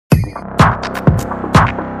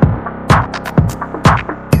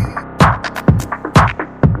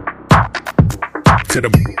to the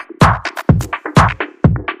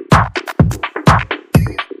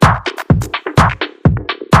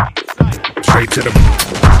straight to the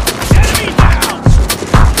Enemy down!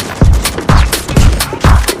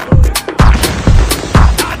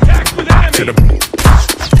 Contact with enemy!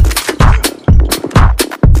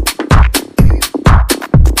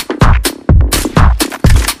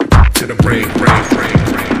 to the brain.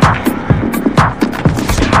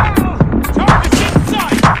 Target's in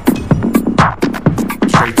sight!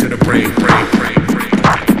 Straight to the brain.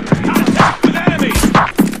 Contact with enemy!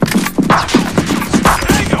 Tango down!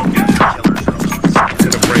 To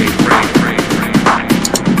the brain.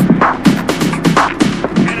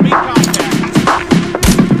 Enemy contact!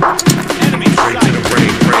 Enemy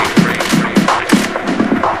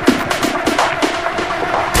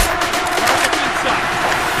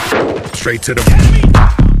Straight to sight! the brain. Target's in sight!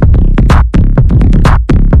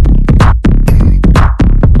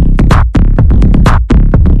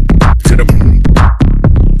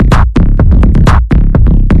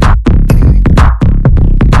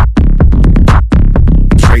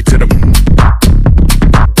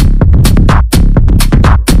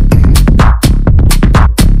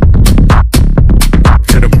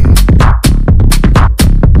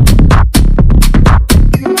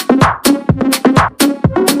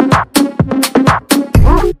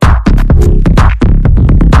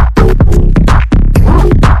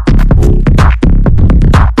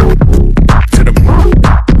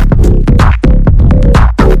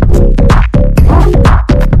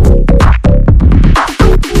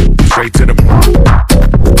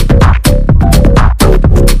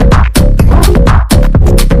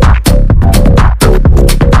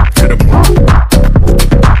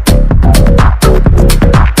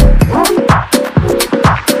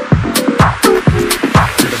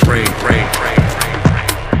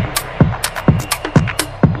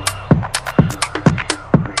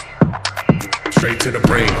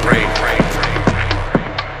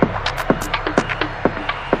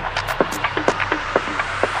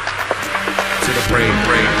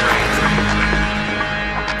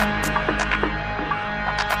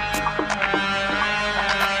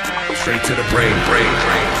 Straight to the Enemy!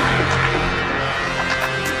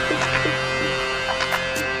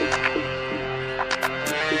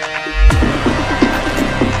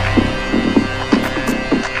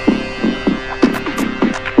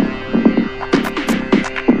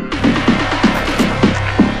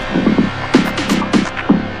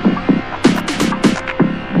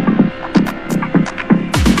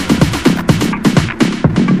 to the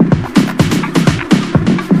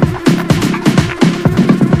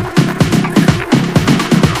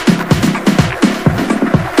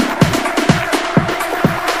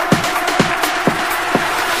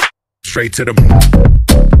straight to the straight to the straight to the brain.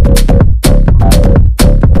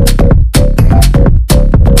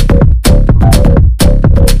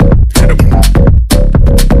 To the brain.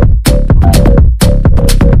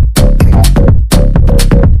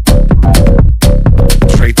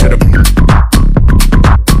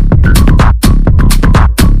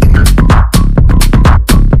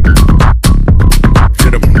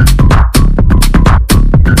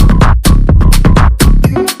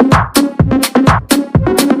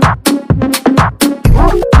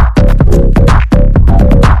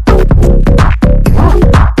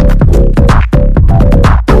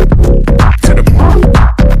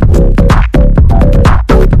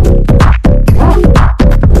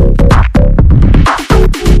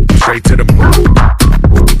 Straight to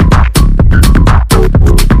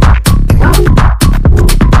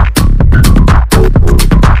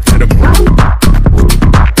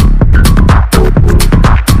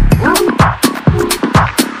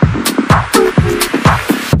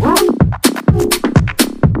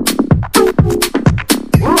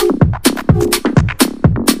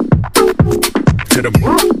the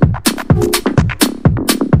brain.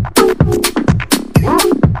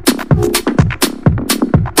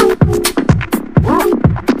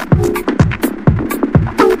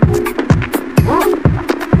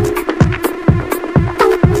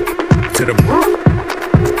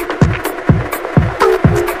 Straight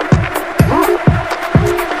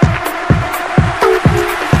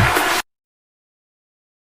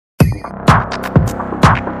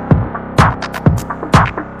to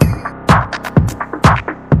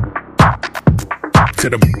the straight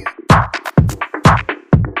to the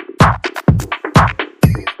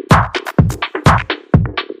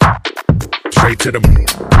straight to the to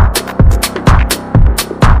the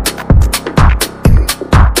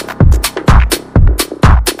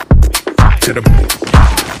straight to the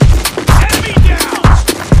Enemy down!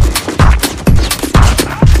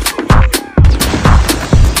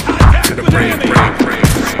 Contact to the with brain. enemy!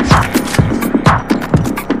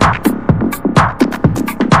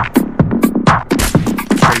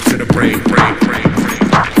 brain, brain, brain.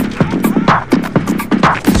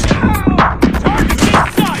 Target's in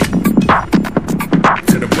sight.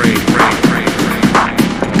 To the brain, brain, brain.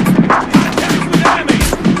 Contact with enemy.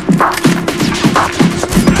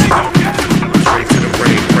 Tango down. Straight to the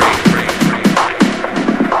brain, brain, brain, brain.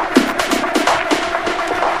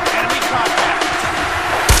 Enemy contact.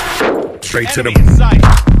 Straight to Enemy the in sight.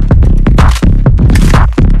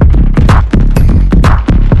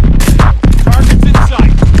 Target's in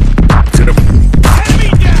sight. to the Enemy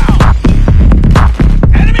down.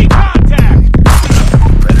 Enemy contact.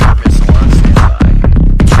 Predator missile on standby.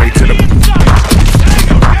 straight to Enemy the in sight.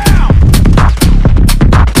 Tango down.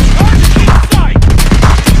 Target's in sight.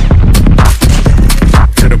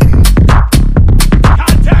 to the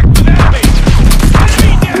Contact with enemy.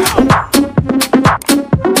 Enemy down.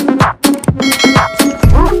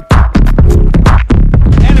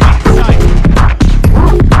 Enemy in sight.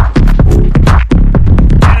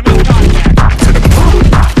 Enemy contact.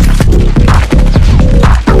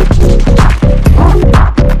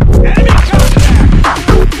 Enemy contact.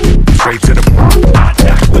 straight to the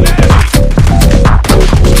Contact with enemy.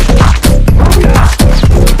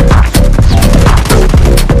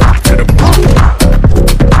 to the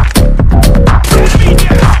Enemy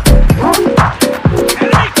down.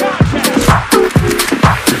 Enemy contact.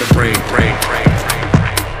 to the brain, brain, brain.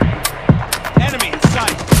 Enemy in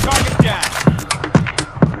sight. Target down.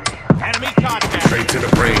 Enemy contact. Straight to the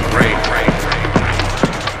brain, brain, brain, brain.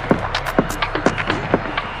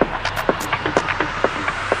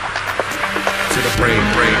 To the brain,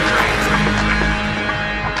 brain, brain.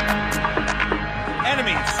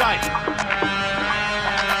 Enemy in sight.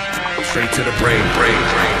 Straight to the brain, brain,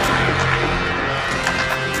 brain.